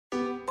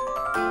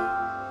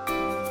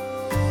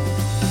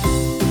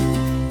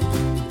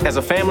As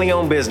a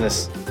family-owned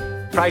business,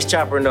 Price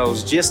Chopper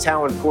knows just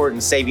how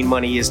important saving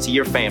money is to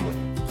your family.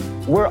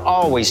 We're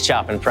always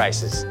chopping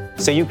prices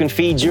so you can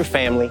feed your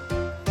family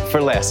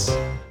for less.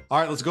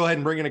 All right, let's go ahead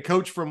and bring in a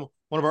coach from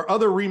one of our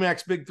other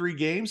RE/MAX Big Three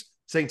games,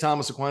 St.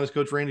 Thomas Aquinas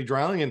coach Randy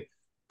Dreiling. And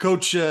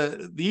Coach,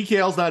 the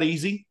EKL is not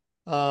easy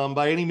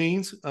by any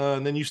means.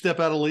 And then you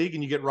step out of league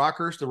and you get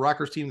Rockhurst. The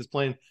Rockhurst team is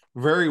playing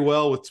very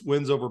well with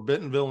wins over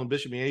Bentonville and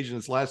Bishop Miege in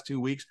its last 2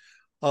 weeks.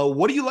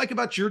 What do you like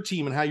about your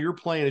team and how you're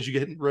playing as you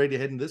get ready to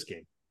head in this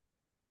game?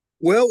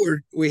 Well,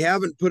 we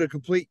haven't put a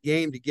complete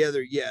game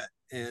together yet,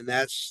 and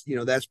that's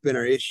been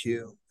our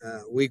issue.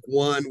 Week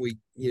one, we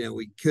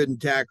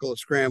couldn't tackle a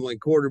scrambling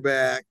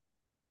quarterback.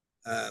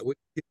 We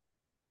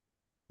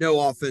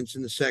no offense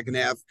in the second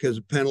half because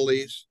of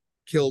penalties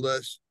killed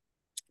us.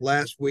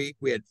 Last week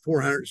we had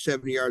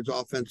 470 yards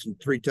offense and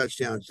 3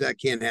 touchdowns. That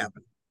can't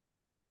happen,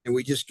 and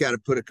we just got to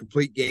put a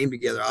complete game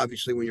together.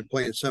 Obviously, when you're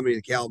playing somebody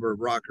the caliber of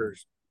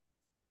Rockhurst.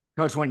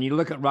 Coach, when you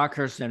look at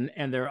Rockhurst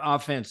and their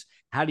offense,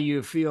 how do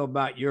you feel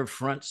about your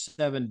front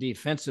seven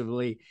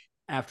defensively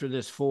after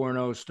this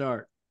 4-0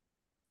 start?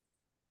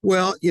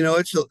 Well,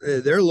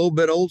 they're a little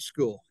bit old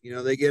school.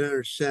 They get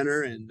under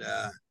center and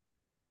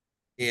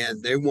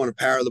they want to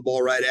power the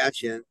ball right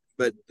at you.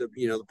 But the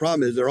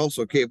problem is they're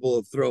also capable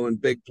of throwing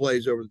big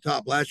plays over the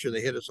top. Last year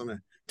they hit us on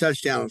a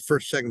touchdown on the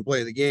second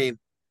play of the game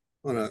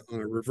on a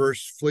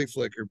reverse flea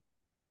flicker.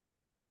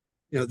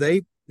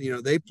 They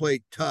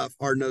play tough,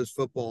 hard-nosed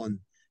football,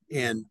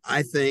 and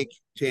I think,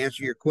 to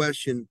answer your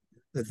question,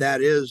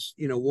 that is,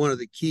 one of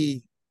the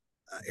key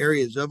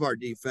areas of our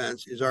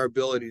defense is our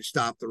ability to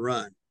stop the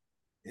run.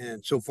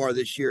 And so far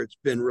this year, it's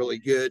been really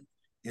good,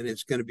 and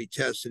it's going to be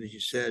tested, as you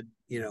said,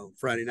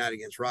 Friday night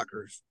against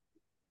Rockhurst.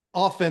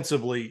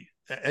 Offensively,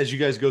 as you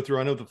guys go through,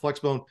 I know the flex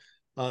bone,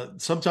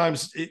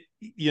 sometimes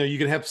you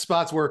can have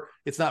spots where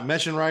it's not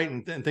meshing right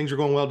and things are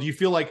going well. Do you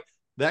feel like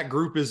that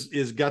group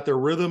is got their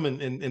rhythm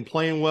and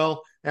playing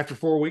well after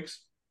 4 weeks?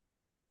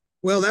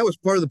 Well, that was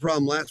part of the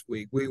problem last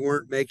week. We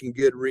weren't making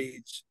good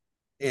reads.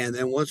 And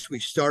then once we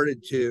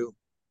started to,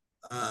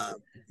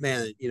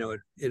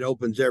 it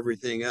opens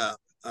everything up.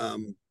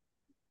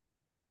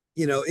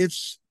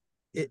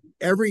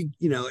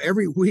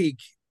 Every week,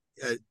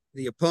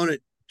 the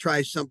opponent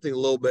tries something a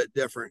little bit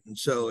different. And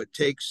so it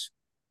takes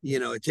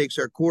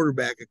our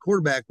quarterback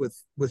with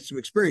some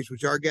experience,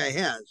 which our guy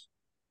has,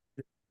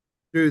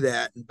 through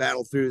that and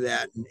battle through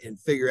that and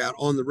figure out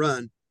on the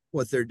run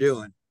what they're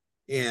doing.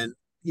 And,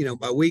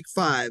 by week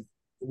 5,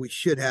 we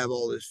should have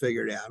all this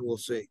figured out. We'll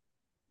see.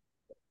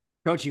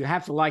 Coach, you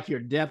have to like your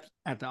depth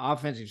at the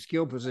offensive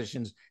skill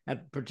positions,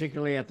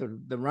 particularly at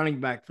the running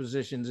back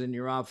positions in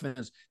your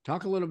offense.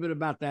 Talk a little bit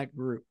about that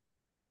group.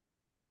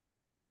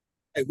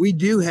 We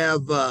do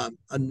have a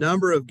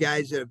number of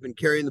guys that have been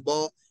carrying the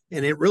ball,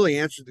 and it really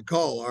answered the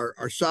call.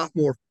 Our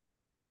sophomore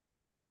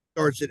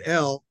starts at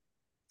L.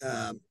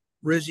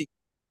 Rizzy,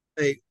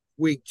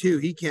 week 2,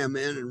 he came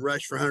in and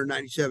rushed for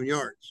 197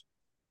 yards.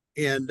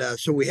 And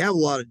so we have a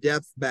lot of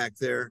depth back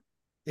there,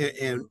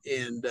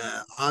 and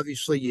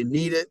obviously you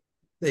need it.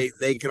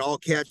 They can all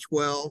catch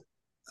well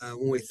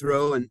when we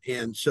throw,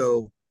 and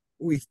so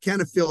we kind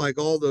of feel like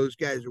all those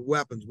guys are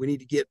weapons. We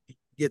need to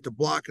get to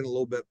blocking a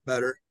little bit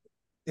better,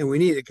 and we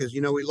need it because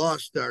we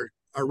lost our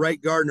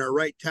right guard and our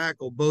right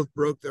tackle both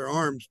broke their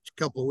arms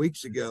a couple of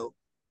weeks ago.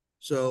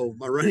 So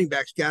my running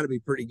back's got to be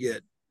pretty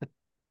good.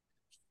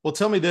 Well,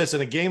 tell me this: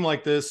 in a game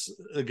like this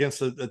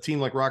against a team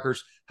like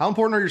Rockhurst, how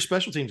important are your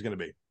special teams going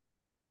to be?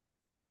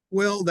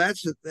 Well,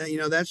 that's the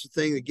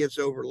thing that gets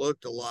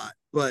overlooked a lot,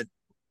 but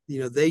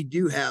they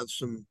do have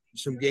some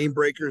game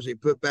breakers they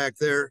put back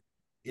there.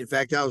 In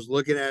fact, I was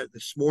looking at it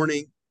this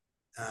morning.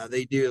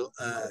 They do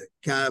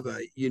kind of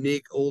a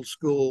unique old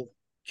school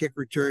kick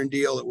return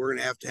deal that we're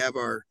going to have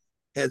our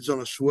heads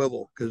on a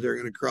swivel because they're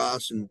going to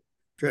cross and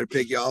try to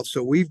pick you off.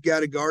 So we've got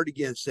to guard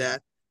against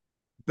that.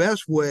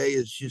 Best way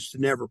is just to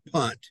never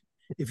punt.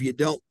 If you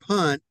don't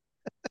punt,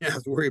 you don't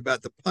have to worry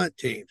about the punt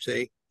team,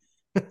 see?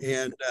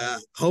 And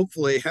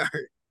hopefully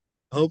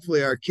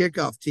our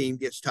kickoff team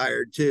gets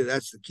tired too.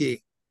 That's the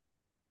key.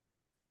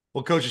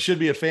 Well, Coach, it should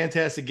be a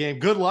fantastic game.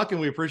 Good luck, and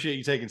we appreciate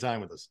you taking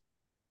time with us.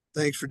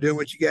 Thanks for doing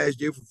what you guys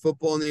do for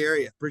football in the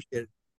area. Appreciate it.